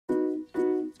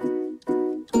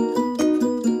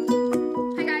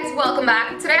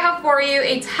welcome back. Today I have for you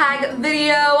a tag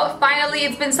video. Finally,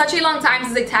 it's been such a long time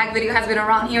since a tag video has been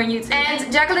around here on YouTube.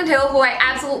 And Jaclyn Hill, who I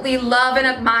absolutely love and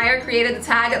admire, created the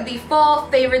tag, the fall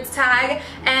favorites tag,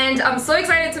 and I'm so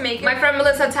excited to make it. My friend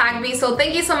Melissa tagged me, so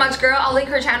thank you so much, girl. I'll link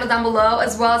her channel down below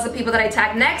as well as the people that I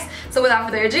tagged next. So without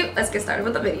further ado, let's get started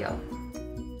with the video.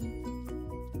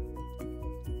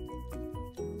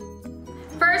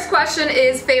 First question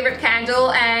is favorite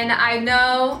candle, and I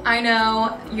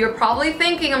know, you're probably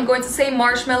thinking I'm going to say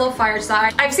Marshmallow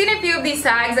Fireside. I've seen a few of these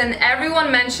tags and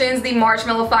everyone mentions the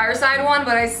Marshmallow Fireside one,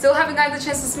 but I still haven't gotten the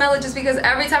chance to smell it just because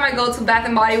every time I go to Bath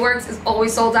 & Body Works, it's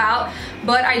always sold out.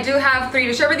 But I do have 3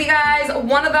 to share with you guys.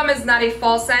 One of them is not a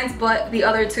fall scent, but the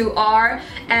other 2 are.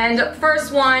 And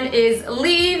first one is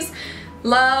Leaves.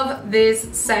 Love this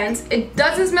scent. It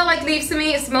doesn't smell like leaves to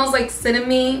me. It smells like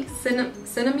cinnamon.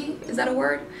 Cinnamon? Is that a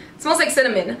word? It smells like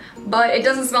cinnamon, but it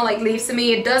doesn't smell like leaves to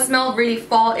me. It does smell really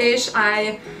fall-ish.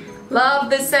 I love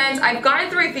this scent. I've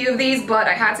gotten through a few of these, but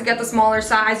I had to get the smaller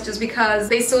size just because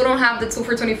they still don't have the 2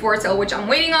 for $24 sale, which I'm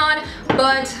waiting on,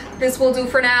 but this will do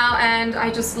for now, and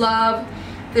I just love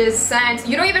this scent.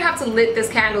 You don't even have to lit this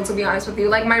candle, to be honest with you.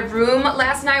 Like, my room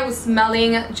last night was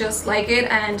smelling just like it,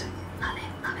 and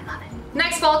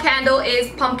next fall candle is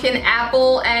Pumpkin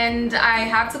Apple, and I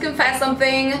have to confess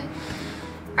something.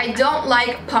 I don't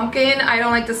like pumpkin. I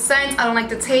don't like the scent. I don't like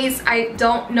the taste. I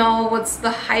don't know what's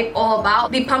the hype all about.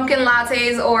 The pumpkin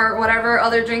lattes or whatever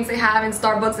other drinks they have in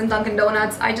Starbucks and Dunkin'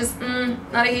 Donuts, I just,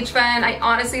 not a huge fan. I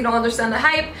honestly don't understand the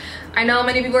hype. I know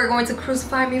many people are going to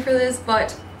crucify me for this,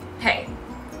 but hey,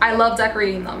 I love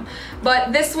decorating them.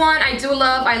 But this one I do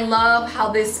love. I love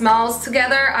how this smells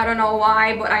together. I don't know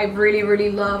why, but I really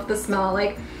love the smell.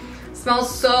 Like, it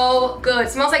smells so good. It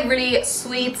smells like really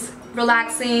sweet,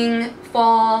 relaxing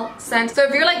fall scent. So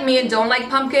if you're like me and don't like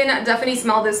pumpkin, definitely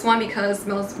smell this one because it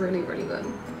smells really good.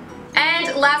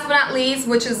 And last but not least,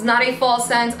 which is not a fall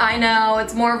scent, I know,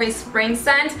 it's more of a spring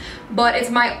scent, but it's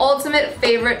my ultimate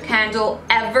favorite candle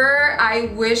ever. I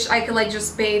wish I could like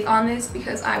just bathe on this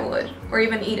because I would, or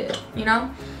even eat it, you know?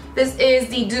 This is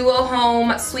the Duo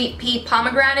Home Sweet Pea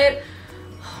Pomegranate.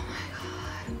 Oh my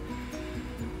god.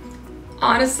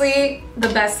 Honestly, the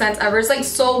best scent ever. It's like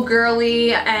so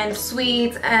girly and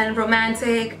sweet and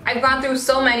romantic. I've gone through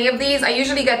so many of these. I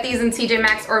usually get these in TJ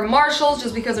Maxx or Marshalls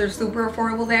just because they're super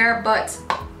affordable there, but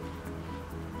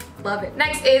love it.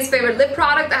 Next is favorite lip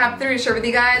product. I have 3 to share with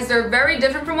you guys. They're very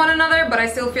different from one another, but I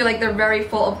still feel like they're very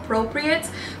fall appropriate.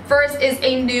 First is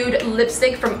a nude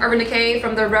lipstick from Urban Decay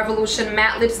from the Revolution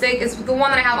Matte Lipstick. It's the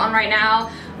one that I have on right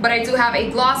now, but I do have a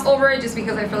gloss over it just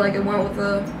because I feel like it went with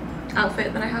the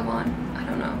outfit that I have on.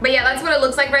 But yeah, that's what it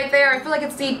looks like right there. I feel like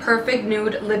it's the perfect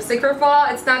nude lipstick for fall.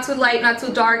 It's not too light, not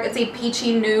too dark. It's a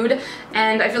peachy nude,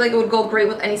 and I feel like it would go great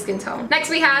with any skin tone. Next,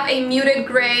 we have a muted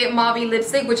gray mauve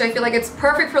lipstick, which I feel like it's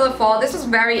perfect for the fall. This was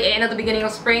very in at the beginning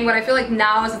of spring, but I feel like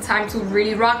now is the time to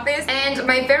really rock this. And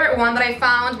my favorite one that I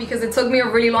found, because it took me a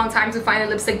really long time to find a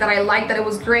lipstick that I liked, that it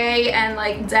was gray and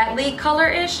like deadly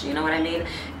color-ish, you know what I mean?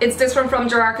 It's this one from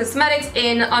Gerard Cosmetics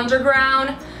in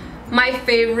Underground. My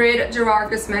favorite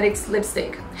Gerard Cosmetics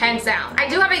lipstick, hands down. I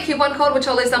do have a coupon code which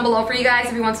I'll list down below for you guys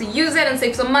if you want to use it and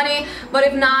save some money, but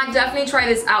if not, definitely try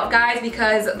this out, guys,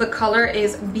 because the color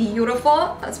is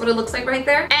beautiful. That's what it looks like right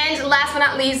there. And last but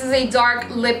not least is a dark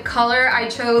lip color. I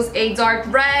chose a dark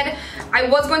red. I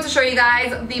was going to show you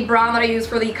guys the brown that I used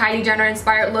for the Kylie Jenner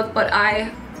inspired look, but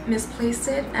I misplaced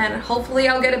it, and hopefully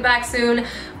I'll get it back soon.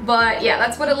 But yeah,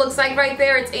 that's what it looks like right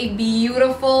there. It's a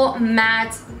beautiful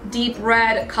matte deep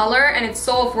red color, and it's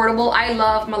so affordable. I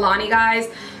love Milani, guys.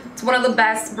 It's one of the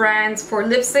best brands for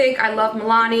lipstick. I love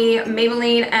Milani,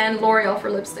 Maybelline, and L'Oreal for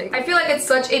lipstick. I feel like it's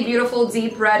such a beautiful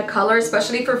deep red color,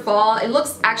 especially for fall. It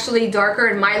looks actually darker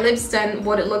in my lips than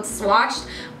what it looks swatched,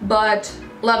 but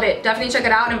love it. Definitely check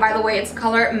it out. And by the way, it's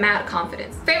color Matte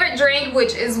Confidence. Favorite drink,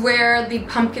 which is where the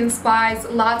pumpkin spice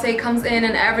latte comes in,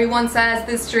 and everyone says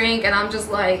this drink, and I'm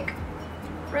just like,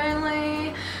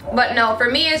 really? But no, for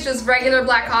me it's just regular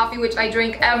black coffee, which I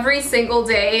drink every single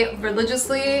day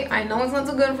religiously. I know it's not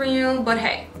so good for you, but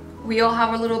hey, we all have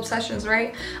our little obsessions,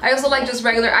 right? I also like just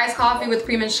regular iced coffee with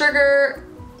cream and sugar.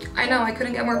 I know, I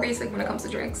couldn't get more basic when it comes to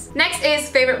drinks. Next is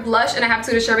favorite blush, and I have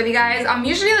 2 to share with you guys. I'm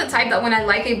usually the type that when I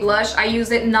like a blush, I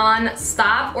use it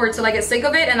non-stop or till I get sick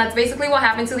of it, and that's basically what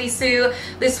happened to these 2.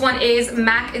 This one is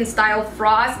MAC in Style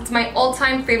Frost. It's my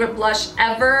all-time favorite blush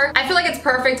ever. I feel like it's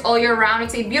perfect all year round.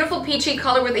 It's a beautiful peachy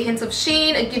color with a hint of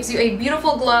sheen. It gives you a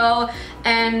beautiful glow,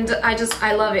 and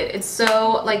I love it. It's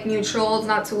so like neutral. It's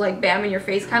not too like bam in your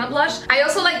face kind of blush. I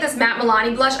also like this matte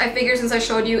Milani blush. I figured since I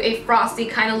showed you a frosty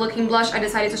kind of looking blush, I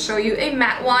decided to show you a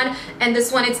matte one, and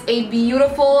this one, it's a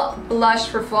beautiful blush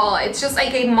for fall. It's just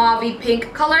like a mauvey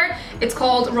pink color. It's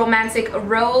called Romantic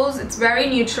Rose. It's very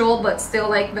neutral, but still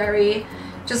like very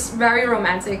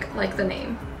romantic, like the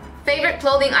name. Favorite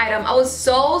clothing item? I was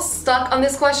so stuck on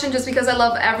this question just because I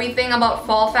love everything about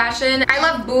fall fashion. I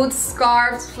love boots,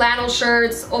 scarves, flannel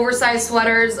shirts, oversized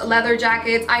sweaters, leather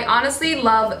jackets. I honestly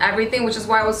love everything, which is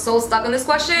why I was so stuck on this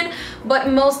question. But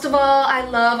most of all, I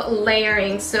love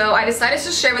layering. So I decided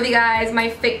to share with you guys my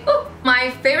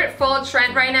favorite fall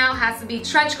trend right now has to be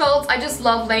trench coats. I just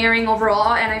love layering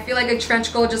overall, and I feel like a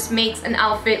trench coat just makes an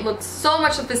outfit look so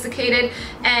much sophisticated,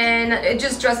 and it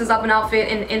just dresses up an outfit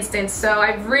in an instant. So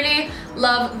I really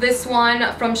love this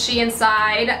one from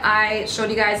SheInside. I showed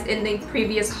you guys in the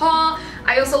previous haul.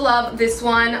 I also love this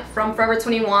one from Forever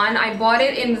 21. I bought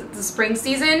it in the spring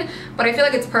season, but I feel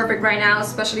like it's perfect right now,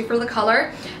 especially for the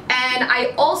color. And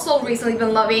I also recently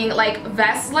been loving like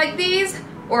vests like these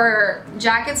or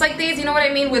jackets like these, you know what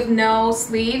I mean, with no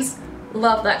sleeves.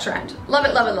 Love that trend. Love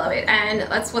it, love it, love it. And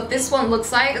that's what this one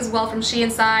looks like as well from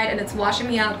SheInside, and it's washing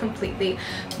me out completely.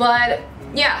 But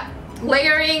yeah,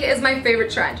 layering is my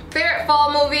favorite trend. Favorite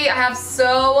fall movie? I have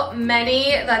so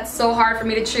many that's so hard for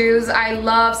me to choose. I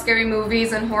love scary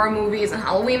movies and horror movies and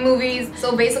Halloween movies.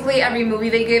 So basically every movie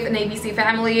they give in ABC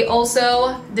Family.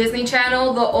 Also Disney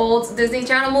Channel, the old Disney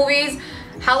Channel movies.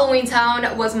 Halloween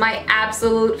Town was my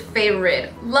absolute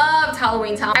favorite. Loved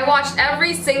Halloween Town. I watched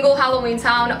every single Halloween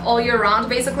Town all year round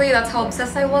basically. That's how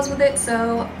obsessed I was with it.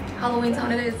 So Halloween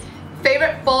Town it is.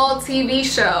 Favorite fall TV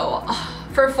show?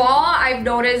 For fall, I've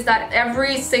noticed that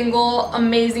every single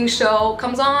amazing show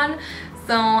comes on.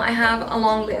 So I have a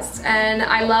long list, and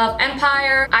I love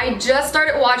Empire. I just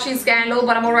started watching Scandal,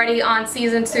 but I'm already on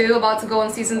season 2, about to go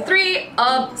on season 3.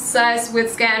 Obsessed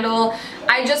with Scandal.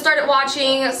 I just started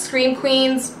watching Scream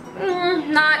Queens.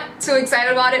 Not too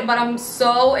excited about it, but I'm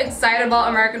so excited about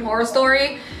American Horror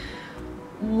Story.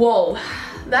 Whoa,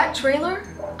 that trailer,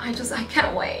 I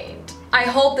can't wait. I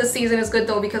hope this season is good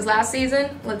though, because last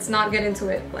season, let's not get into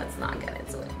it. Let's not get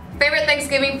into it. Favorite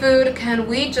Thanksgiving food? Can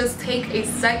we just take a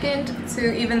second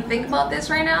to even think about this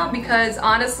right now? Because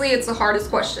honestly, it's the hardest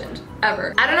question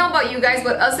ever. I don't know about you guys,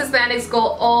 but us Hispanics go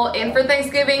all in for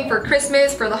Thanksgiving, for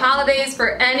Christmas, for the holidays,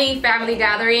 for any family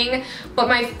gathering. But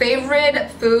my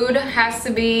favorite food has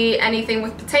to be anything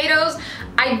with potatoes.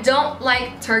 I don't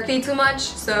like turkey too much,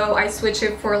 so I switch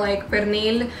it for like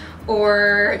pernil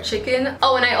or chicken.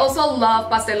 Oh, and I also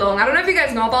love pastelón. I don't know if you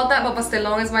guys know about that, but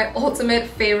pastelón is my ultimate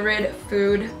favorite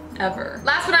food ever.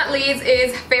 Last but not least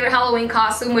is favorite Halloween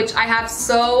costume, which I have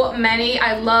so many.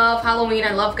 I love Halloween.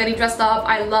 I love getting dressed up.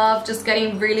 I love just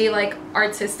getting really like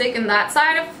artistic in that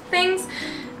side of things.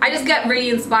 I just get really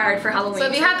inspired for Halloween. So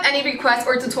if you have any requests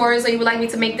or tutorials that you would like me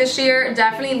to make this year,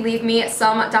 definitely leave me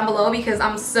some down below, because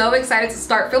I'm so excited to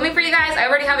start filming for you guys. I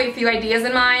already have a few ideas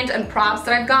in mind and props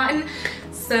that I've gotten.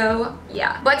 So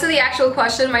yeah, but to the actual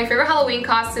question, my favorite Halloween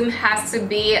costume has to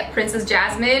be Princess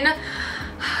Jasmine.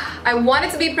 I wanted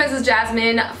to be Princess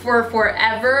Jasmine for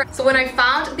forever. So when I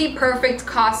found the perfect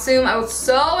costume, I was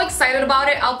so excited about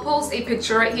it. I'll post a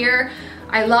picture right here.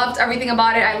 I loved everything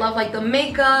about it. I love like the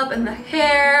makeup and the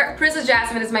hair. Princess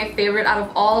Jasmine is my favorite out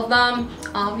of all of them,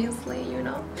 obviously, you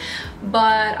know.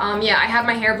 But yeah, I had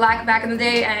my hair black back in the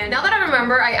day, and now that I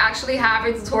remember, I actually have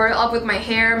a tutorial up with my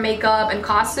hair, makeup, and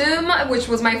costume, which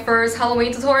was my first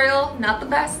Halloween tutorial. Not the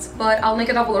best, but I'll link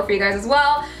it up below for you guys as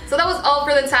well. So that was all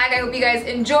for the tag. I hope you guys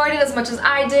enjoyed it as much as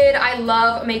I did. I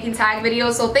love making tag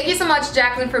videos, so thank you so much,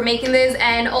 Jaclyn, for making this,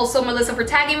 and also Melissa for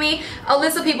tagging me. A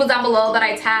list of people down below that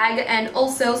I tag, and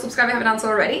also subscribe if you haven't done so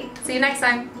already. See you next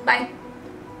time. Bye.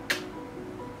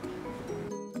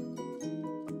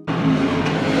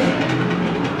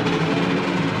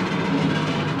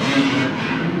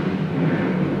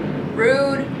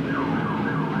 Rude.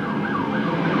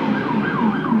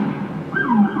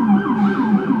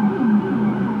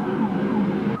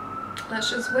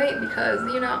 Let's just wait,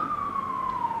 because, you know,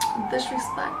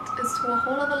 disrespect is to a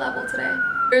whole other level today.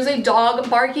 There's a dog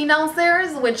barking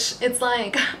downstairs, which it's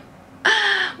like,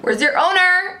 where's your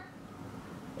owner?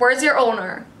 Where's your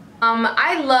owner?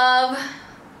 I love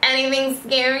anything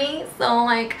scary, so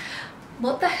like,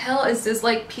 what the hell is this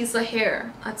like piece of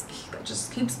hair? That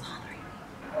just keeps bothering me.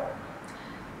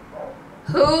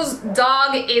 Whose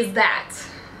dog is that?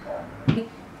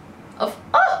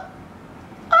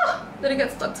 Did it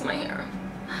get stuck to my hair?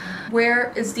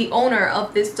 Where is the owner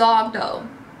of this dog though?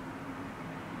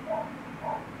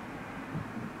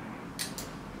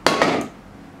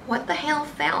 What the hell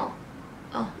fell?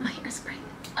 Oh, my hairspray.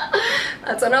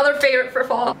 That's another favorite for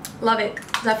fall. Love it.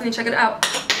 Definitely check it out.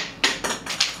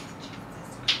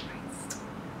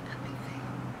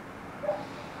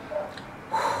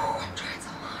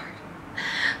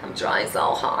 dry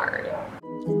so hard.